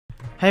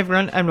Hi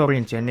everyone, I'm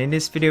Lorenzo, and in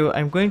this video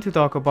I'm going to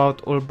talk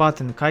about all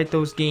Baten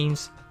Kaitos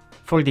games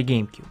for the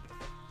GameCube.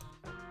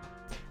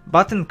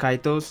 Baten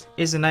Kaitos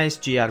is a nice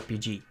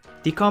JRPG.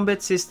 The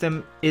combat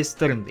system is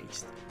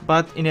turn-based,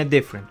 but in a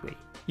different way.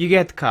 You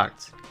get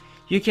cards.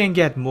 You can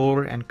get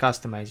more and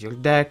customize your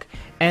deck,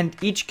 and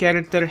each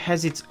character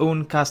has its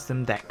own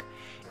custom deck.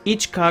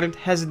 Each card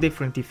has a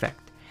different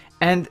effect,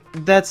 and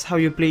that's how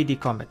you play the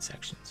combat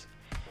sections.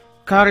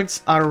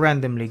 Cards are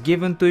randomly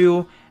given to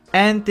you,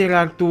 and there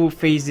are two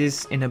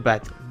phases in a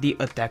battle. The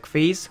attack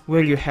phase,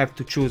 where you have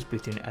to choose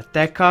between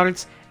attack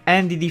cards,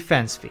 and the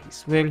defense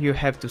phase, where you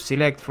have to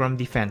select from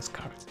defense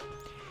cards.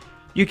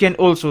 You can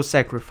also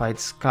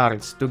sacrifice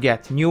cards to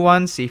get new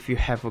ones if you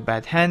have a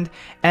bad hand,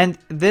 and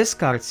this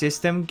card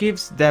system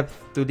gives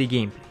depth to the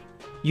gameplay.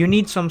 You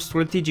need some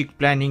strategic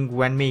planning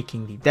when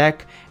making the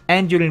deck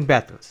and during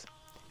battles.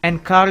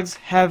 And cards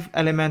have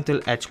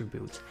elemental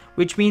attributes,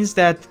 which means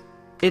that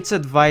it's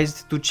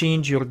advised to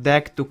change your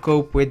deck to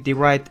cope with the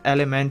right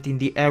element in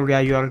the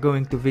area you are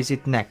going to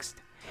visit next.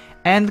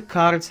 And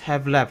cards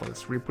have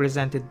levels,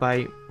 represented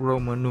by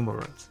Roman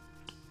numerals.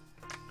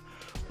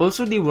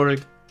 Also, the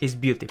world is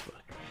beautiful.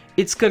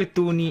 It's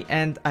cartoony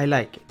and I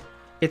like it.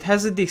 It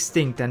has a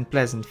distinct and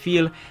pleasant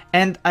feel,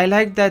 and I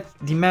like that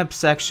the map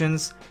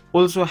sections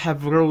also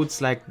have roads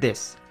like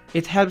this.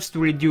 It helps to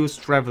reduce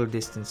travel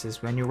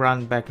distances when you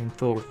run back and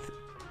forth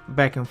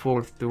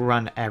to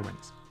run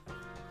errands.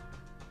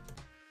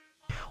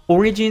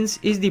 Origins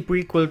is the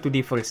prequel to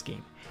the first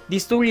game. The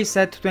story is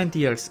set 20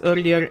 years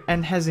earlier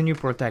and has a new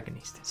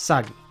protagonist,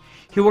 Sagi.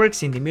 He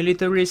works in the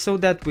military so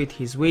that with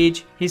his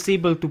wage, he's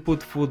able to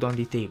put food on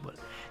the table.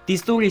 The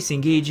story is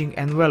engaging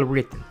and well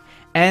written,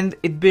 and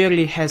it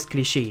barely has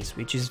cliches,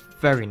 which is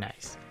very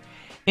nice.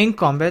 In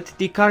combat,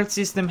 the card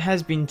system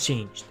has been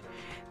changed.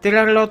 There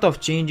are a lot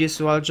of changes,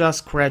 so I'll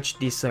just scratch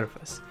the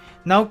surface.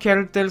 Now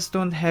characters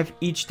don't have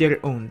each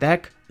their own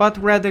deck, but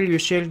rather you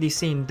share the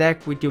same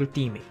deck with your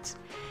teammates.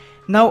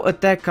 Now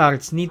attack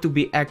cards need to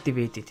be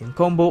activated in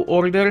combo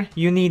order.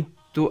 You need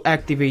to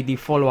activate the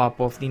follow-up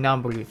of the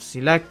number you've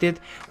selected.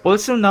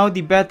 Also, now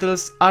the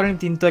battles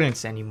aren't in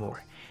turns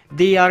anymore.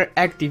 They are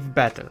active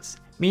battles,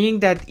 meaning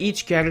that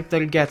each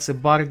character gets a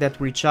bar that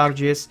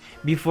recharges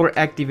before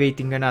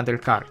activating another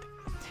card.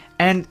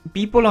 And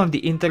people on the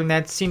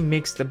internet seem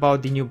mixed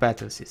about the new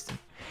battle system.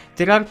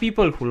 There are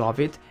people who love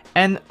it,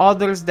 and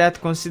others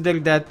that consider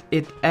that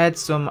it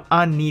adds some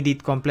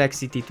unneeded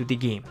complexity to the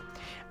game.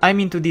 I'm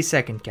into the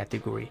second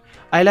category.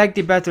 I like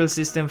the battle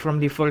system from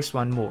the first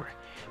one more,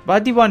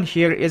 but the one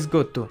here is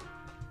good too.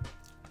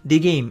 The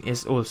game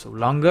is also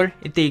longer.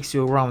 It takes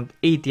you around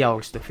 80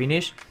 hours to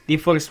finish. The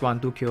first one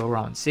took you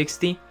around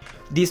 60.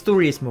 The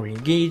story is more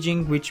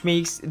engaging, which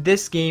makes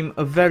this game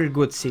a very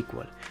good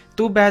sequel.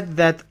 Too bad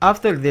that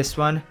after this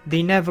one,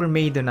 they never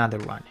made another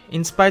one,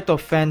 in spite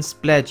of fans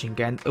pledging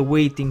and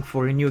awaiting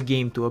for a new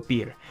game to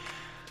appear.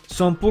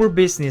 Some poor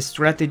business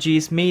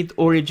strategies made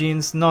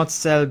Origins not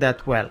sell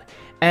that well,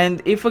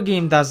 and if a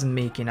game doesn't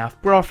make enough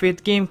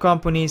profit, game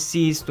companies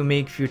cease to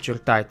make future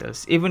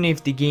titles, even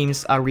if the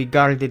games are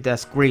regarded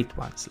as great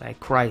ones like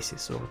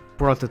Crisis or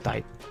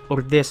Prototype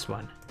or this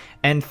one,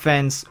 and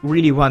fans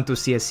really want to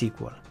see a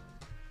sequel.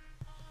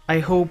 I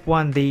hope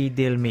one day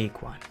they'll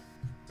make one.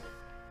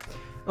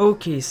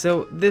 Okay,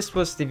 so this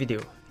was the video.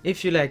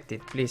 If you liked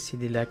it, please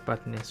hit the like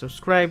button and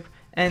subscribe,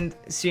 and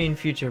see you in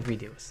future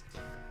videos.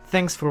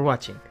 Thanks for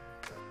watching.